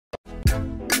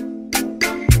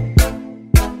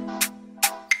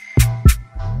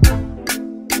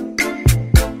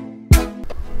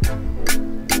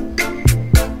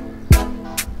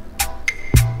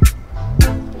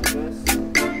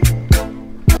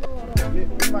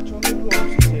Evening.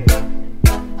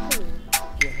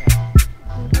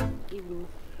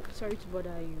 Sorry to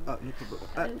bother you. No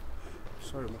problem.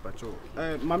 Sorry, my patrol.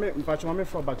 Mame, patrol,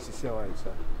 for back to see how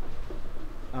sir.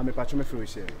 My patrol, for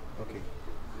here. Okay.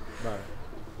 Bye.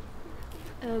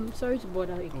 Sorry to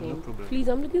bother again. Oh, no problem. Please,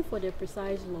 I'm looking for the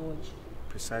Precise Lodge.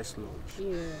 Precise Lodge?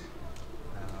 Yeah.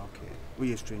 Okay.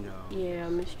 We a stranger? Yeah,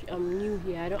 I'm new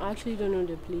here. I don't know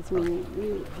the place. We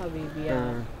have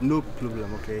a no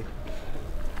problem, okay.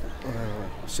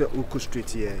 So we'll go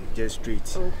straight here, just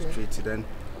straight. Okay. Straight, then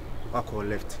I'll go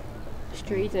left.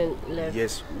 Straight and left?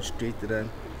 Yes, straight,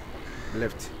 then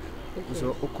left. Okay.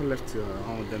 So we'll go left,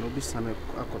 then we'll be standing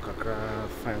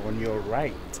fine on your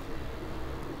right.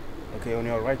 Okay, on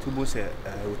your right, we'll say,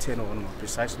 we'll turn on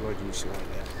Precise Lodge in the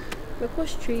we go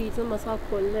straight, some must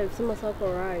go left, some must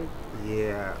go right.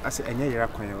 Yeah, I said, and you're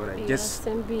right. Just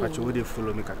but you wouldn't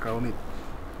follow me, crown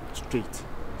straight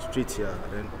here,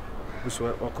 then we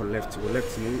will go left. We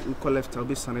left, you go left, I'll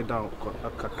be sunny down,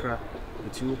 Kakra,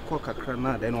 until you call Kakra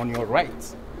now, then on your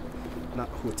right, now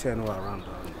we'll turn around.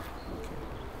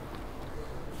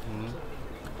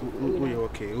 Okay. We're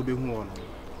okay, we'll be more.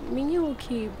 Me,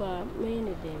 okay, but me,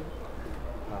 then.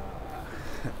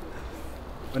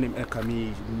 When I'm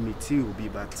coming, me too will be,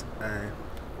 but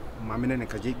my minute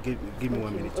give me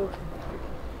 1 minute. Okay.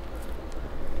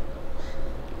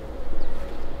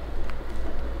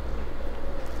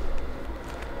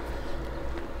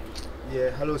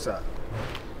 Yeah, hello, sir.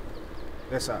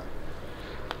 Yes, sir.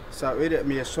 Sir, wait,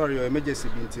 me sorry, your emergency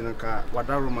been in car. What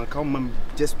that room come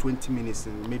just 20 minutes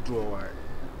in me draw.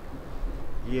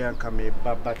 Yeah, come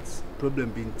but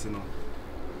problem been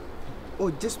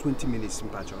oh, just 20 minutes in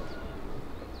patch.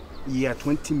 Yeah,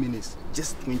 20 minutes.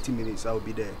 Just 20 minutes. I'll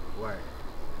be there. Why?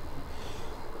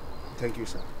 Thank you,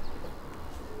 sir.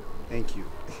 Thank you.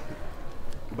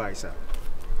 Bye, sir.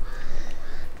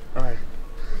 All right.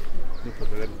 No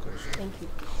problem. Let me go. Thank you.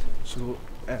 So,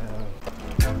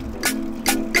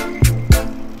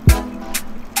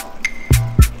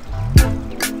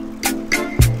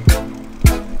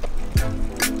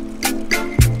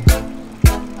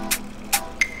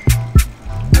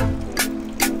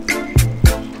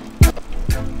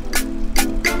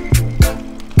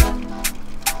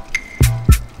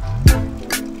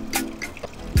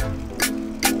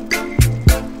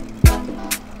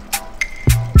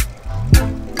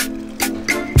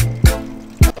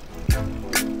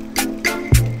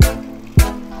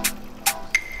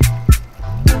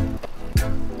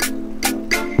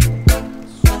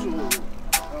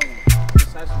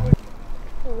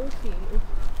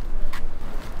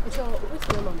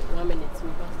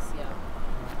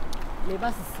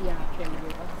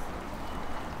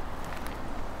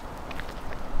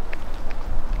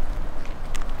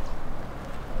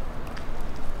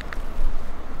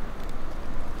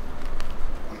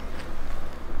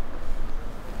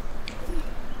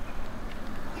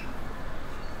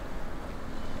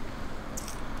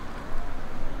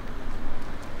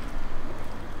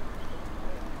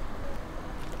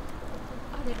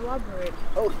 Robert.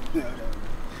 oh, no.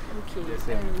 Okay. Yes,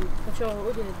 for sure,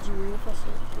 what did you do first?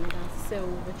 Sell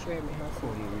the tray, me house. Oh,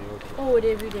 no, me okay. Oh,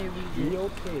 every day. Me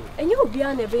okay. And you'll be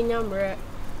on a benyamra.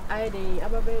 I didn't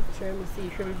have a tray, me see,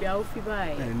 she'll be out for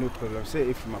buy. No problem. Say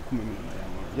if my coming,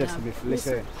 yes, let's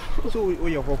say. So,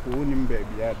 we are hoping winning baby,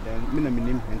 then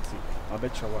minimum hinting. I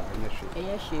bet you are.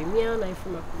 Yes, me and I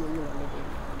from a community.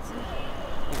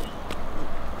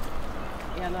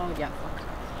 Yeah, now, yeah.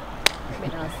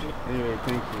 Anyway,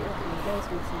 thank you. Nice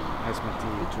meeting you. Nice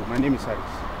meeting you too. My name is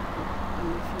Harris.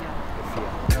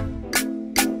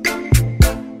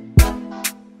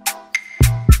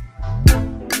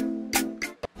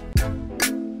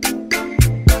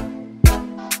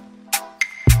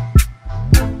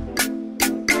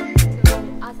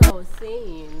 As I was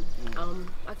saying, I'm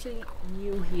actually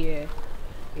new here.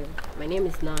 Yeah. My name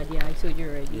is Nadia, I told you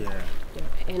already. Yeah.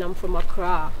 And I'm from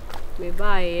Accra.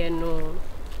 Maybe and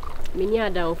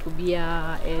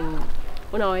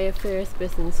when I was first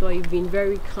person, so you've been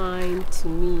very kind to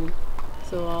me.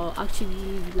 So I'll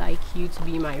actually like you to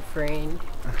be my friend.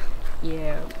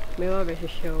 Yeah, maybe I'll be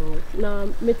show. Now,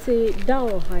 me say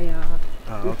down higher.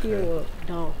 If you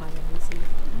down higher,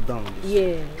 down.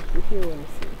 Yeah, if you want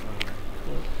to see.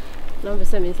 Now, the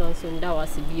same soon that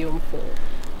was a biome for.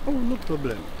 Oh, no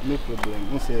problem. No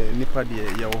problem. We say nipa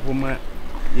de ya homa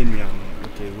yenu.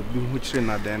 Okay, we be huchire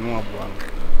na dan no aboa.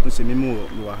 We say me mo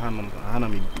wa hana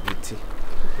me beti.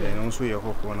 And also your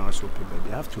hope when I was okay,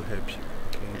 baby. I have to help you.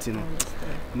 Okay,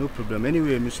 no problem.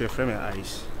 Anyway, Mr. Frame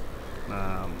Ice.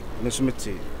 Mr.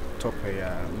 Mitty, top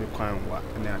here, me quite what,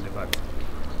 and I but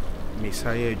Miss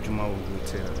Haya Juma will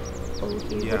tell.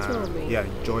 Okay. Yeah,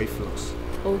 Joy Flux.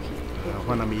 Okay.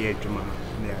 When I'm here, Juma,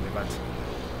 but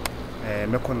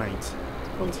Meko night.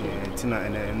 Okay. Tina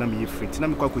and I'm free. Tina,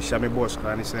 I'm quite sure my boss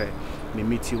can say, me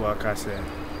meet you, work as a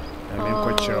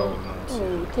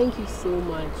Oh, thank you so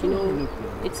much. You know,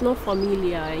 it's not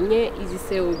familiar, and yet easy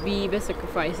say will be best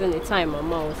sacrifice any time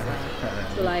I'm out.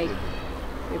 So like,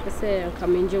 if I say I'm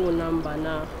coming to your number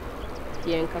now,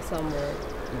 yeah, and Casamo.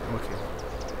 Okay.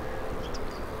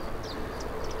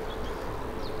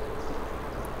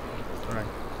 All right.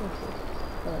 Okay.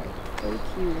 All right. Thank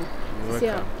you. So,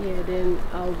 yeah, then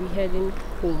I'll be heading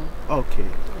home. Okay.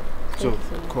 So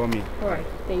call me. All right.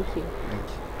 Thank you. Thank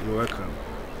you. You're welcome.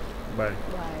 Bye.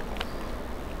 Bye.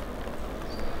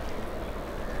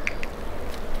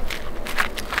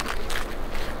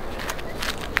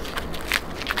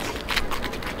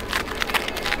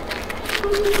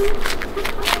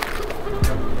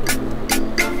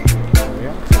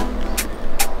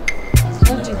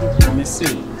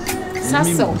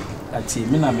 Sasso. Ati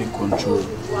me na me control.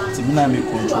 Ti me na me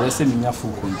control. Ese me nya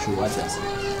full control. What you say?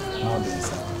 Now dey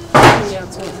say.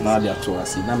 Now dey to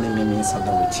us. Na me say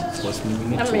that with you. Because me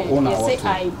need to own our say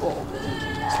eyeball.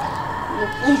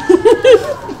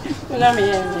 Na me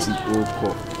yen. Ti o ko.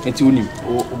 Eti unim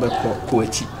o be ko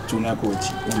echi. Tu na ko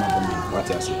echi. O na bombe. What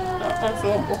you say? So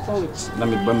o ko echi. Na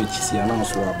me ba me chi si na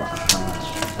so aba.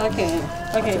 Okay.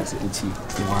 Okay. Eti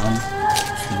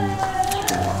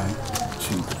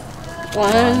 1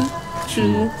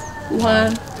 2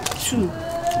 1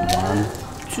 2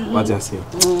 What you say?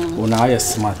 Oh, now you're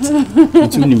smart.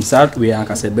 It's unim sad we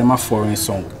are say bema foreign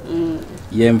song.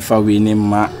 Yem fa we name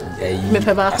ma me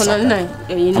pe ba kono nan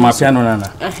ama piano nana.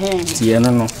 Ti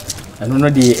eno no. Eno no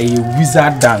de a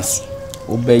wizard dance.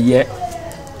 Obeye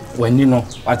when you know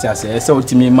what you say. So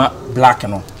ultimate ma black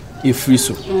no. E free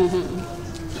so.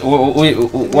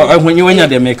 When you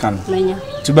the American.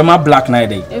 To be my black na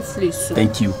day.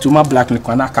 Thank you. To my black ni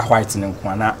kwana ka white ni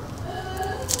kwana.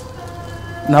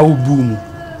 Na boom.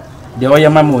 The oya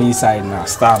mama inside na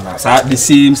star na. The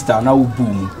same star na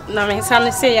boom. Na me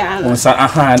say say ya. On sa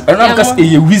aha. Na because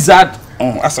a wizard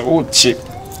as a old chip.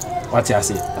 What you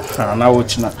say? Na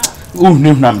watch na.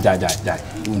 Ni nam ja.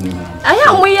 Ni.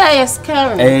 Aya mo ya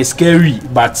scary. Scary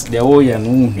but the oya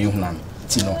no ni nam.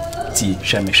 Ti no. Ti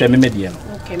hwe me de no.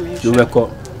 Okay, me. You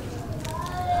record.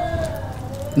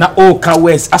 Na o ka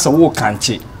west as a wo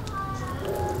kanche.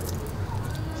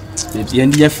 The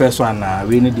end first one na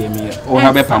we need dem o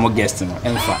ha be pam guest no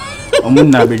emfa. Omun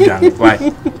na be dwan. Why?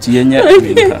 Ti yenye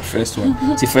first one.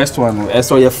 The first one no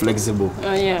so you flexible.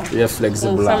 Oh yeah. You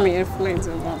flexible. Some you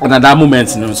flexible. On that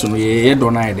moment no so ye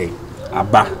don na dey.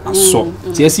 Aba aso.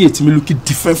 Ti ese etimi look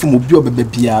different from obi obebe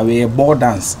bia we ball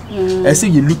dance. Ese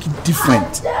you look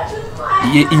different.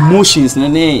 Your emotions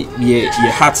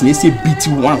your heart they say beat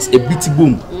once a beat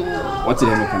boom. What did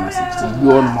I can say?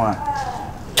 You all more.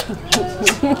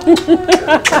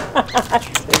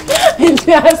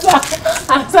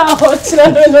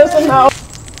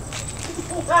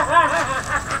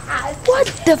 What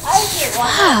the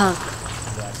fuck?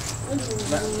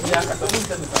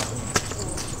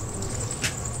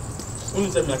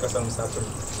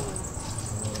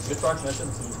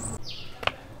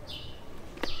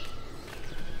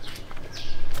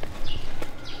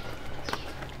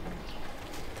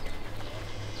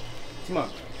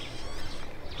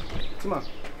 Tima.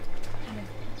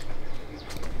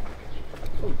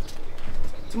 Oh.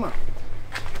 Tima.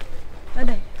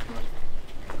 Ade.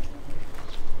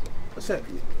 Say,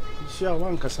 she a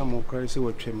one kasa mo cry say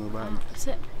what twem ba.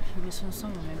 Say, me sonso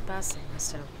me pass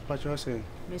myself. What you say?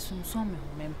 Me sonso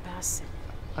me pass.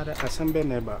 Ada asembe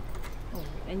na ba. Oh,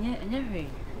 enye hwe.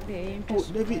 Oh,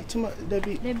 David, Tima,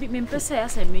 David, me pese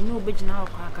asa me nyu obegina ho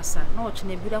kwa akasa. Na o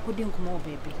chine bira kodi nkomo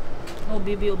baby. No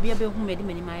baby obi abe hu medi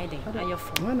mani ma yede.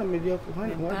 Ayefo. Wana me dia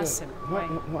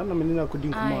wana me na kodi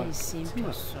nkomo. Ai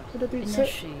simple so. David, say,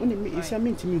 oni me isa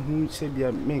me ntimi hu se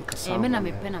bia me kasa. Me na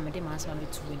me pe na me de ma asa me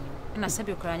tu wani. Na se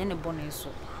be kura nya ne bone so.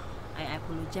 I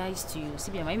apologize to you.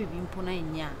 Sibia my baby mpo na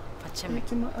nya fache me.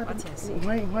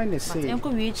 Why ne say?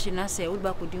 Enko wi chi na say obi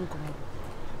ba kodi nkomo.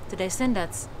 To the extent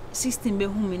that 16 be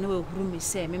who me no ehuru me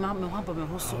say me ma me ho aba me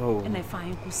ho so and I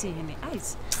find ku say hene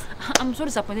eyes. I'm so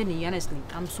disappointed in you, honestly.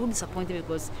 I'm so disappointed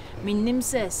because me name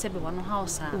say sebe wano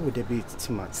house ah. Oh, the bit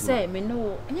Tima. Say me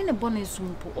no enye ne bonne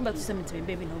sumpo. O ba to say me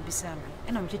baby no bisa me.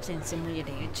 And I'm just nsem no ye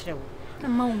de kire wo. Na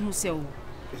ma hu say wo.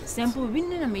 Simple bi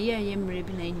na me ye mre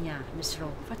bi na nya me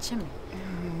sro. Fa che me.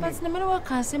 But na me no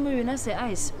ka say me we na say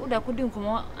eyes. O da ko di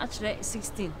nkomo a kire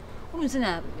 16. Who is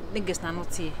na niggas na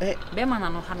not here? Be man na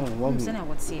no ha no. Who is na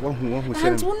what here? Who say?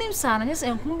 And who name sa na yes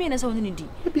en hu be na say woni di.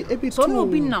 So no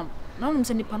bi nam. Na no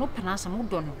say nipa no pena sa mo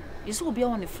do no. You so be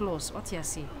on the floors. What you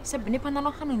say? Say benipa na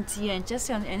no hanu nti en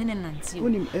chese ene ne nanti.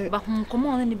 Ba hum come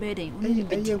on any bed. Eh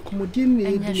komodin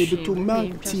ne di ne to ma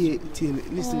tie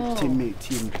listen to me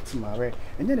tie mare.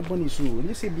 Enye ne boni so,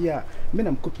 you say bia me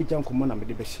na mkopija nkomo na me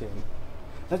de be share.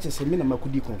 That is me na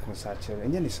makudi konkonsa chere.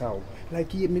 Enye ne sawo.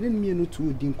 Like me ne no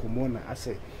to di nkomo na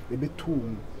ase e be to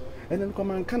mu. And then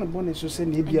come and kind of bonus so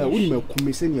send you be a woman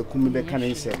come send you come back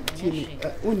and say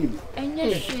only and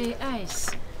yes ice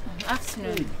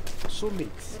afternoon so late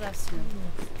good afternoon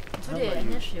today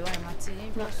and yes you are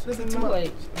nice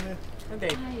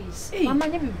mama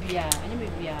nya bibia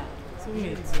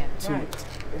so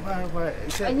why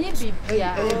anya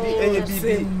bibia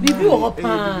bibi o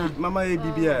pa mama e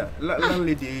bibia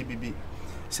landlady e bibi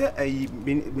say I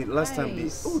last time be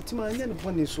tima anya no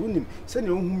bonus so nim say ne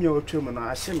ohum ya otwem no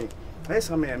ahye me I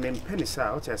say me penny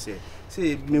sa what I say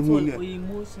me hu ne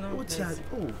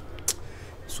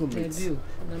so me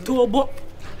to obo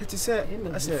it is say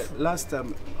I said last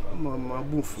time my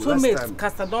bufu so last time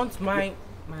cause I don't mind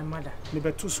my mother me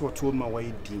beto so to ma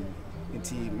why din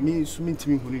nti me so me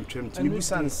ntimi hu ne twem ti me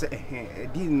busan say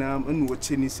di na anu wo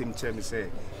che ni sem che me say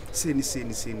ni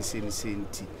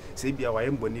nti say bia wa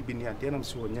yembone bi ni ade na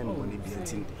so wonya ni bone bi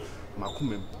nti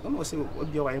makomem no say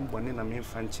bia wa yembone na me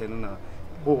fa nche no na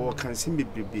o kan sim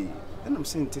bebebe and I'm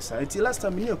saying this until last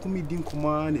time me akumi din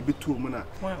koma na betu mu na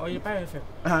o ye pa efe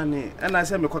ne and I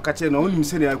say me kwaka che na onim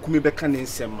say na akumi beka ne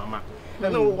nsem mama na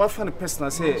no wa fa ne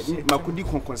person say makudi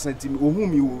consent me ohum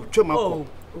mi wo twem akọ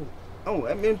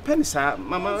I mean penisa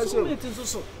mama so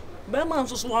be man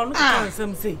so no kan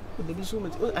nsem say bebi so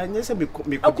much anya say me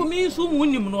akumi so mu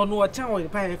nim no o cha o ye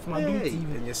pa efe ma do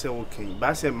TV anya say okay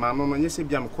ba say ma no anya say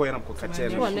bia me ko ya na kwaka che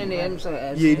no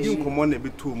ye din komo na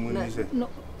betu mu ni say no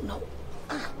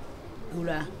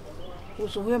ura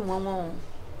uso we mwanwa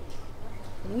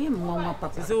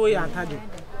papa se wo ya atade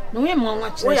no we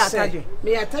mwanwa che wo ya atade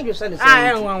me ya atade so na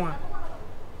ah nwanwa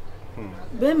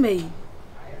be me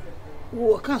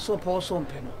wo ka so pa so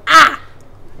mpe no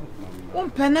won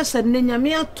pene se ne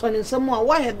nyame ato ne nsem a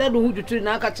wa he dado huduturi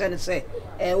na aka che ne se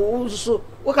wo so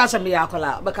wo ka se me ya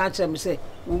akola be ka che me se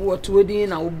wo to wedin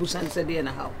na wo busan se de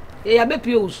na ha ya be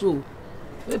pie uso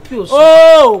Epios.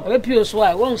 Oh, epios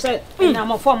why? Won't say na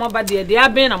mo form about the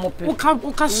aben na mo pe. Who can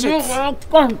shit?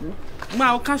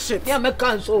 Ma, who can shit? Yeah, me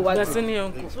can so what? That's in your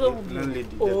uncle.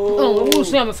 Oh, who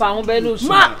say me fa ho be no.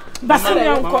 Ma, that's in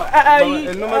your uncle.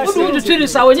 Who do you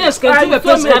say when you scan to be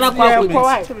person na kwa.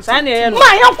 Say na no.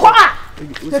 Ma, your kwa.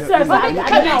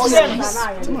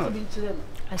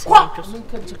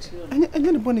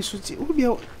 Anya ne boni suti. Who be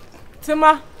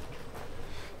Tima.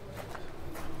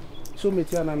 So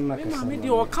metiana na kasa. Me dey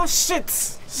waka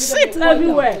shit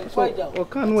everywhere. O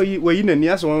kan we na ni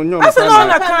aso onyo. Asa na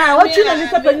na kan what you na ni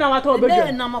sepa nya wata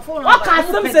obedwe. O ka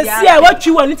sem se sia what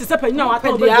you wani te sepa nya wata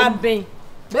obedwe.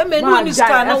 Be me no ni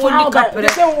ska na woni kapre.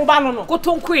 Se wo ba no no.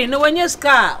 Kotonkui na wanya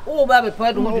ska wo ba be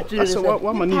pa do hudutiri so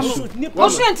wa mani su. Wo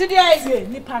so enti dey ai.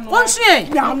 Nipa no. Wo so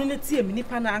en. Ya no ne tie me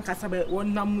nipa na ankasa be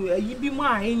wonam ayi bi mu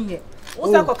a enye.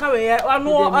 Osaa koka we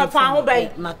anu fa ho bai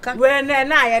we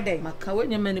na aye dey maka we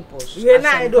nyama ni pos we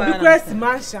na do bi kwesi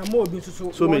man sha ma obi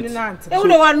tutu woni na ante e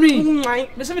wo wa nui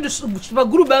me se me do ba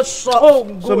guru be so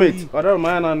so mate order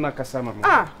man na kasa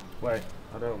mama why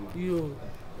order man yo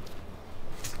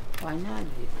wanya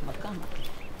de maka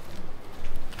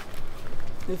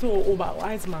so oba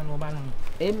wise man oba no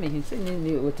e me hin se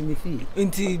ni otimi fi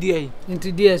inti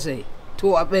die say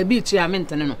to baby tia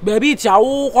mentene no baby tia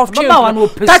wo of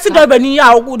tati do bani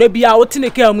ya wo da bia wo tene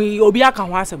ka mu obi aka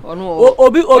ho asem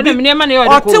obi me nema na yo de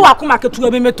ko o te wa kuma ketu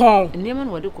abi meton nema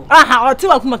na wo de ko aha o te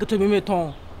wa kuma ketu abi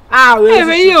meton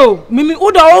we yo mimi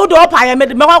udo pa ya me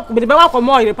wa ko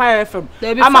mo ire pa ya fm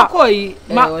ama ko yi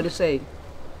what to say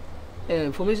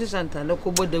information center no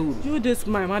ko bodawu you this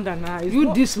my mother na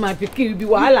you this my pikin you be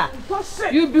wahala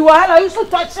you so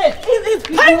touch it it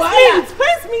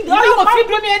pains me you no go fit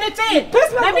do me anything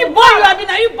let me born you abi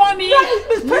na you born me no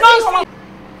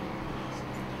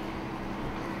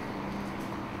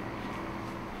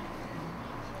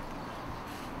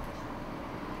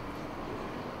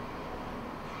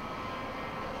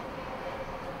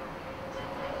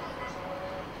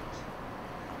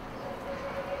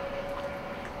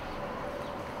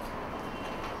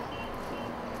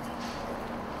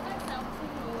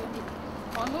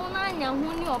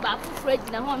huni oba fufure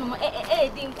gina ho no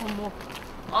di nkomo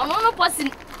ono no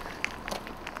posi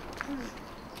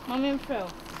mama mfrel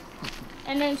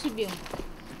enen subi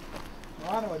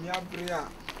wana wani abria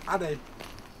adai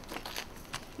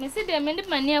me se de me de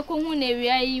mani akohu na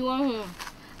ewia yi won ho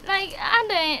like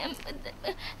adai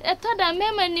etoda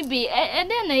mema ni bi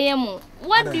ede na yemu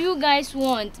what do you guys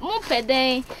want mo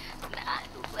peden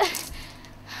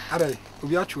Are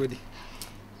obi atwedi.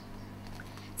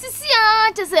 Sisi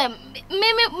a te say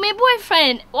me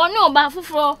boyfriend or no ba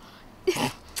foforo.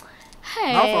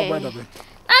 Hey. How far boy da be?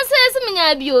 I say me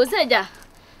nya bi o say ja.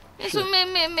 So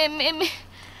me.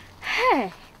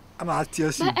 Hey. Ana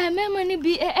atiasi. Ba me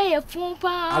bi e fun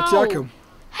pa. Atiakem.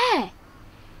 Hey.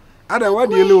 Ada what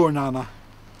dey lewo nana?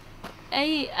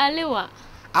 Alewa.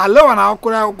 Alewa na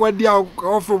akura gwadi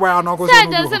ofo boy na ko so no. Say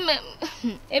just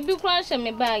me ebi kura she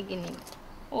me bag ni.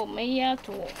 Oh, me ya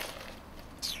to.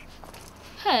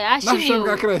 Hey, actually.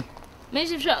 Me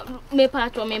me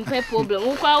patro me problem.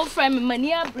 Wo kwa wo friend me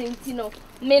mania brinti no.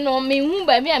 Me no me hu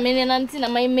ba bi a me nanti na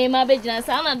me ma be gina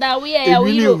sa na da we ya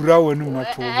we you. Wura wonu na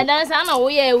to. Dan sa na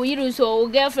we ya we so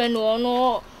girlfriend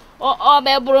no o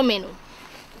be bro me no.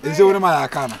 Is it what my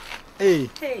akana? Hey.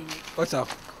 What's up?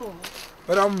 Cool.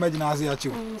 What am magina as ya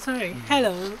chu? Sorry.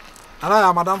 Hello.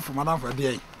 Ana madam for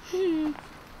dey.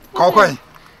 Kokoi.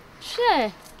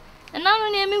 Sure. And now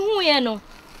no me hu ye no.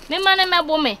 Me ma na me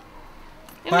bo me.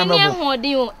 Me ni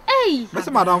ehodi o. Hey. Miss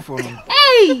madam for no.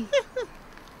 Hey.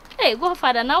 Hey,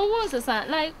 godfather, now once a son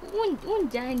like one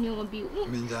giant you be.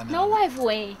 No wife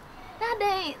way. That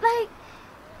day like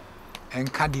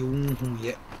and caddy won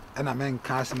ye. And I mean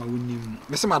cast my winning.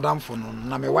 Miss madam for no.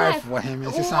 Na my wife for him.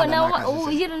 Oh,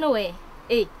 you don't know way.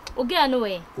 Hey, okay, no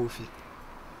way. Ofi.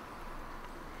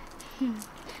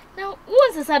 Now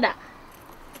once a sada.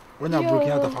 When you're broken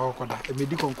out of our quarter, a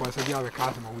medical concern, you have a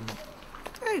cast my winning.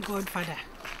 Hey, godfather.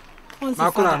 Once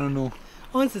a no.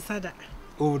 Once a sada.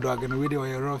 Oh, dog, and a video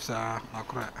your ropes are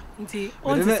cry.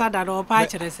 Once a sada or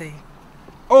patch, I say.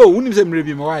 Oh, wouldn't say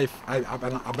maybe my wife,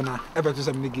 Abana, ever to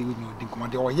some nigga with no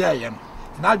dincomedy or yeah.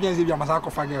 Now, James, if you are a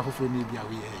fagger for me,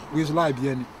 we use live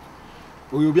bien.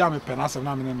 We will be a penas of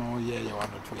nominal or yeah, you are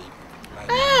not free.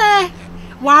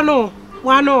 Wano.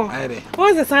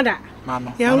 Once a sada.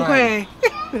 Mano, young way.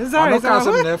 Sorry,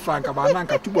 I'm Frank about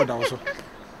Nanka to go also.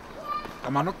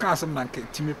 I'm not casting Nanka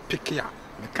Timmy pick ya.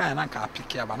 The kind Nanka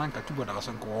pick ya, but Nanka to go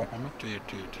also go home to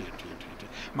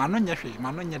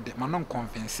Manon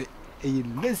convince a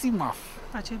lazy muff.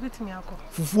 I should be me alcohol.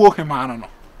 Fufu him, I don't know.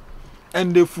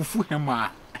 And the fufu him,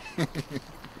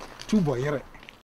 2 boy.